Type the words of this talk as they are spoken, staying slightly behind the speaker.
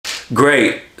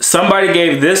Great. Somebody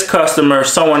gave this customer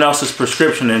someone else's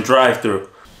prescription in drive-thru.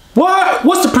 What?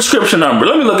 What's the prescription number?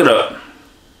 Let me look it up.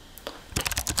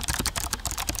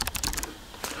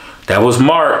 That was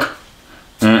Mark.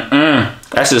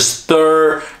 That's his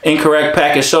third incorrect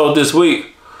package sold this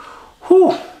week.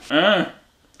 Whew. I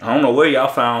don't know where y'all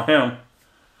found him.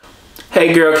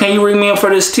 Hey girl, can you ring me up for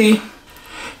this tea?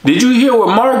 Did you hear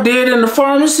what Mark did in the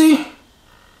pharmacy?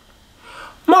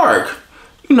 Mark,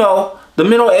 you know, the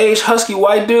middle-aged husky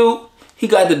white dude, he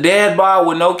got the dad bod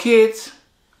with no kids.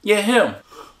 Yeah, him.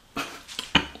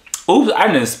 Oops, I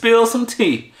didn't spill some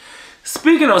tea.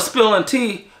 Speaking of spilling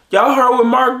tea, y'all heard what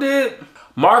Mark did?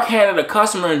 Mark handed a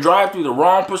customer in drive-thru the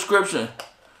wrong prescription.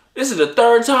 This is the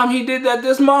third time he did that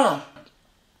this month.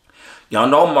 Y'all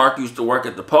know Mark used to work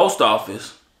at the post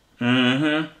office.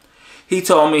 He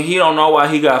told me he don't know why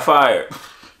he got fired.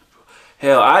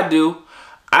 Hell, I do.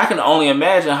 I can only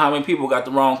imagine how many people got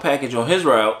the wrong package on his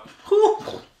route.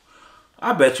 Whew.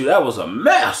 I bet you that was a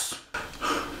mess.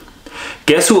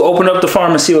 Guess who opened up the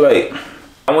pharmacy late?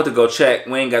 I went to go check.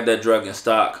 We ain't got that drug in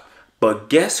stock. But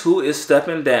guess who is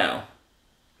stepping down?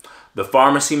 The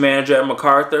pharmacy manager at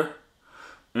MacArthur.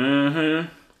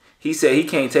 He said he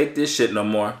can't take this shit no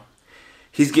more.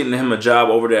 He's getting him a job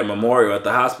over there at Memorial at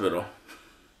the hospital.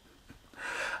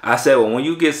 I said, well, when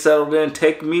you get settled in,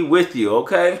 take me with you,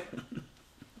 okay?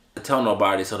 Tell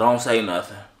nobody, so don't say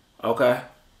nothing, okay?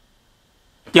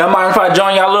 Y'all mind if I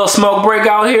join y'all little smoke break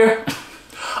out here?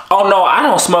 Oh no, I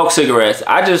don't smoke cigarettes.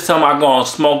 I just tell them I go on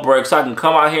smoke break so I can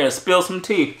come out here and spill some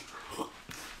tea.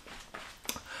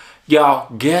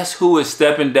 Y'all, guess who is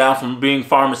stepping down from being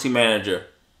pharmacy manager?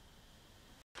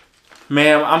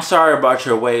 Ma'am, I'm sorry about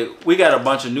your wait. We got a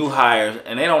bunch of new hires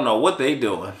and they don't know what they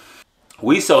doing.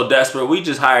 We so desperate, we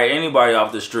just hire anybody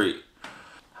off the street.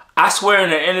 I swear in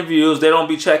their interviews, they don't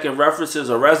be checking references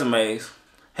or resumes.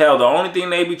 Hell, the only thing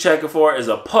they be checking for is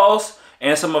a pulse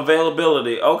and some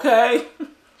availability, okay?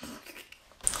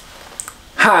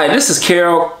 Hi, this is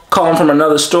Carol calling from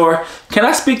another store. Can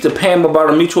I speak to Pam about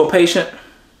a mutual patient?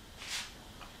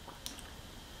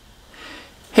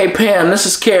 Hey Pam, this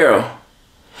is Carol.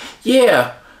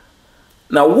 Yeah.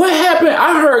 Now what happened?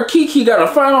 I heard Kiki got a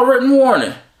final written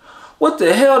warning. What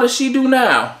the hell does she do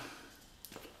now?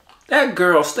 That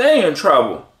girl stay in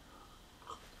trouble.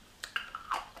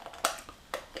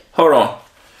 Hold on.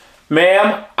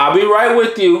 Ma'am, I'll be right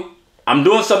with you. I'm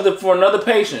doing something for another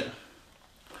patient.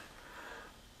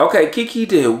 Okay, Kiki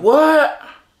did what?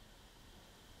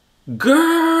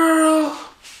 Girl.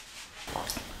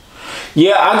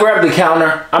 Yeah, I grabbed the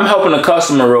counter. I'm helping a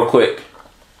customer real quick.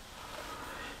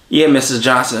 Yeah, Mrs.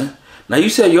 Johnson. Now you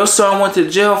said your son went to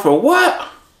jail for what?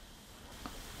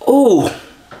 Ooh.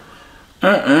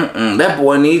 That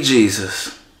boy needs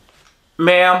Jesus.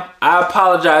 Ma'am, I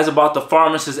apologize about the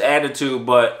pharmacist's attitude,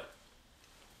 but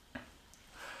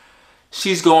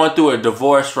she's going through a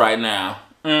divorce right now.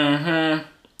 Her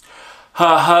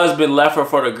husband left her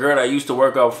for the girl that used to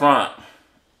work up front.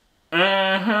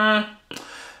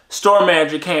 Store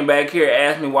manager came back here and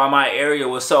asked me why my area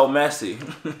was so messy.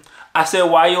 I said,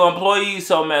 why your employees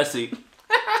so messy?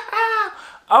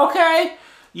 Okay,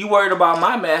 you worried about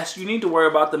my mess. You need to worry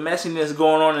about the messiness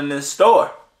going on in this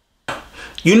store.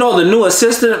 You know the new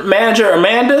assistant manager,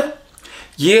 Amanda?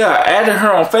 Yeah, I added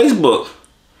her on Facebook.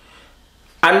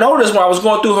 I noticed when I was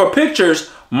going through her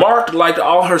pictures, Mark liked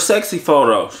all her sexy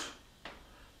photos.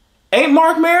 Ain't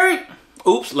Mark married?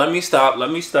 Oops, let me stop.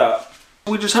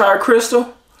 We just hired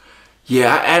Crystal?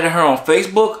 Yeah, I added her on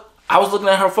Facebook. I was looking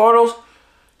at her photos.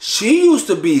 She used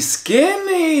to be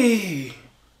skinny.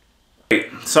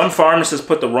 Some pharmacist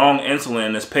put the wrong insulin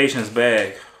in this patient's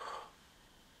bag.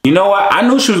 You know what? I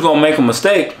knew she was going to make a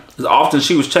mistake. As often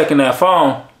she was checking that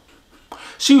phone.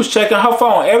 She was checking her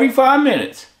phone every 5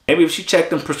 minutes. Maybe if she checked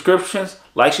them prescriptions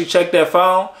like she checked that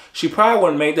phone, she probably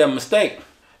wouldn't have made that mistake.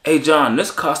 Hey John,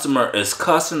 this customer is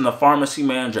cussing the pharmacy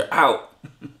manager out.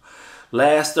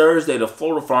 Last Thursday, the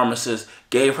Florida pharmacist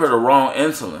gave her the wrong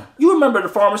insulin. You remember the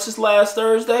pharmacist last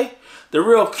Thursday? The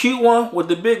real cute one with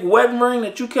the big wedding ring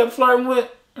that you kept flirting with?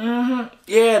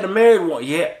 Yeah, the married one.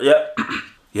 Yep.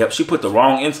 Yep, she put the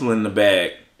wrong insulin in the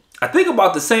bag. I think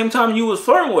about the same time you was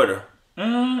flirting with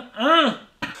her.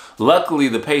 Luckily,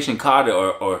 the patient caught it,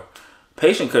 or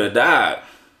patient could have died.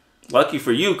 Lucky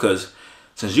for you, because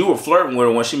since you were flirting with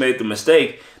her when she made the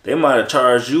mistake, they might have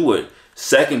charged you with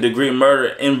second-degree murder,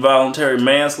 involuntary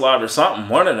manslaughter, something,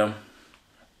 one of them.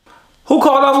 Who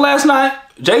called off last night?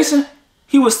 Jason?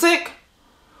 He was sick?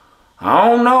 I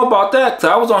don't know about that, because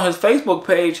I was on his Facebook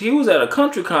page. He was at a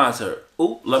country concert.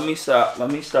 Ooh, let me stop.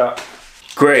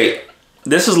 Great.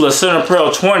 This is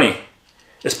lisinopril 20.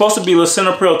 It's supposed to be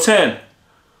lisinopril 10.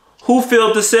 Who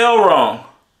filled the cell wrong?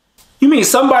 You mean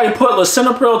somebody put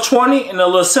lisinopril 20 in the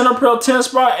lisinopril 10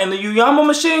 spot in the Uyama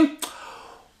machine?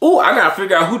 Ooh, I gotta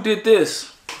figure out who did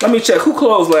this. Let me check who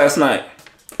closed last night.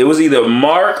 It was either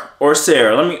Mark or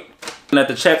Sarah. Let me at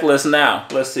the checklist now.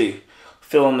 Let's see.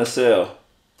 Filling the cell.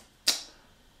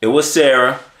 It was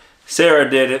Sarah. Sarah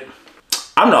did it.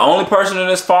 I'm the only person in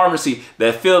this pharmacy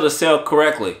that filled the cell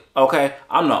correctly. Okay?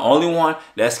 I'm the only one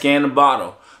that scanned the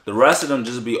bottle. The rest of them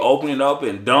just be opening up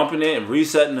and dumping it and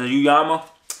resetting the Uyama.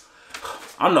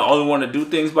 I'm the only one to do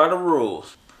things by the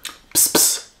rules. Psst,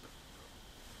 psst.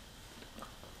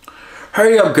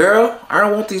 Hurry up, girl. I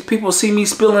don't want these people to see me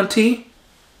spilling tea.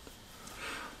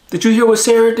 Did you hear what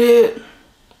Sarah did?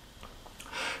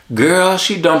 Girl,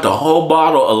 she dumped a whole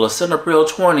bottle of lisinopril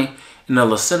 20 in the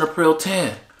lisinopril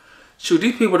 10. Shoot,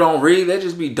 these people don't read. They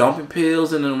just be dumping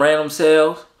pills in them random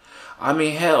cells. I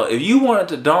mean, hell, if you wanted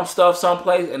to dump stuff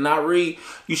someplace and not read,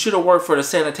 you should have worked for the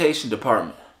sanitation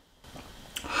department.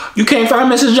 You can't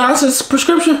find Mrs. Johnson's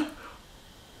prescription?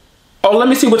 Oh, let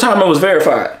me see what time it was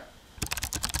verified.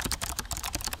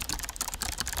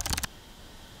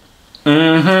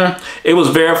 It was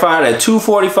verified at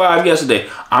 2:45 yesterday.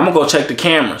 I'm gonna go check the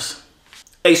cameras.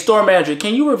 Hey, store manager,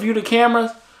 can you review the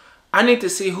cameras? I need to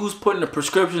see who's putting the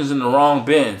prescriptions in the wrong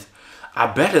bins. I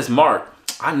bet it's Mark.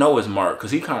 I know it's Mark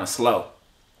because he's kind of slow.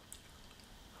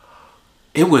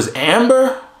 It was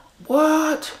Amber?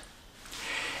 What?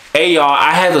 Hey, y'all,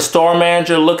 I had the store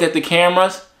manager look at the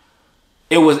cameras.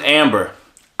 It was Amber.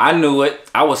 I knew it.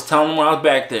 I was telling him when I was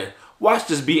back there. Watch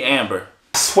this be Amber.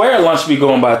 I swear lunch be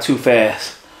going by too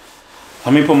fast.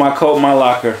 Let me put my coat in my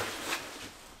locker.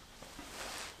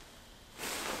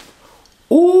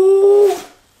 Ooh.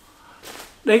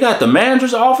 They got the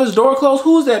manager's office door closed.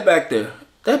 Who's that back there?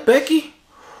 That Becky?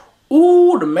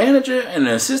 Ooh, the manager and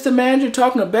the assistant manager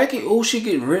talking to Becky. Ooh, she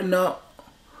getting written up.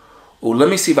 Ooh, let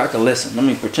me see if I can listen. Let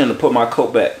me pretend to put my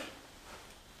coat back.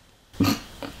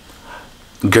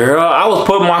 Girl, I was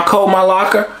putting my coat in my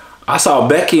locker. I saw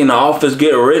Becky in the office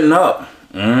get written up.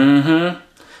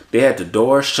 They had the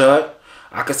door shut.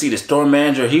 I could see the store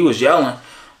manager. He was yelling.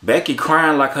 Becky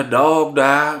crying like her dog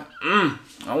died. I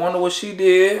wonder what she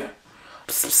did.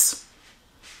 Psst, psst.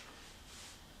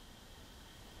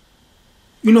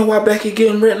 You know why Becky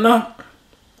getting written up?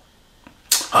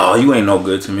 Oh, you ain't no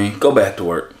good to me. Go back to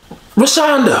work.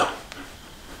 Rashonda.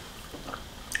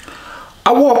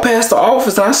 I walked past the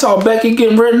office and I saw Becky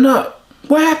getting written up.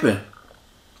 What happened?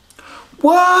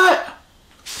 What?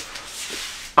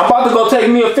 I'm about to go take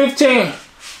me a 15.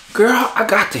 Girl, I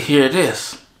got to hear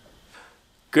this.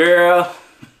 Girl,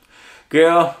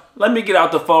 let me get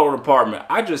out the photo department.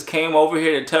 I just came over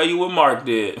here to tell you what Mark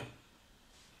did.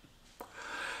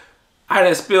 I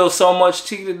didn't spill so much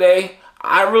tea today.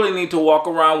 I really need to walk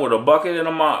around with a bucket and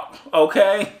a mop,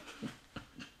 okay?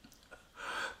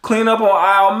 Clean up on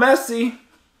aisle messy.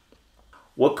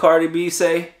 What Cardi B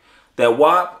say? That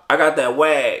WAP, I got that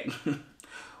wag.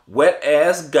 Wet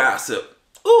ass gossip.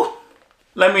 Ooh.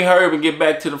 Let me hurry up and get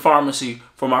back to the pharmacy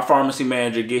for my pharmacy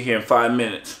manager to get here in 5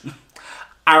 minutes.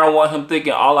 I don't want him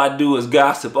thinking all I do is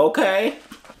gossip, okay?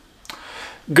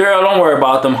 Girl, don't worry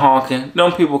about them honking.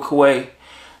 Them people can wait.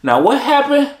 Now what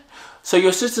happened? So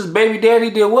your sister's baby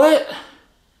daddy did what?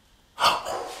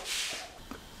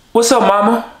 What's up,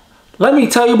 mama? Let me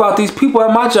tell you about these people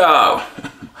at my job.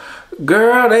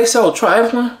 Girl, they so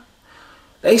trifling.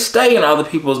 They stay in other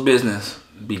people's business.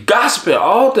 Be gossiping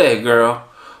all day, girl.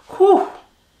 Whew.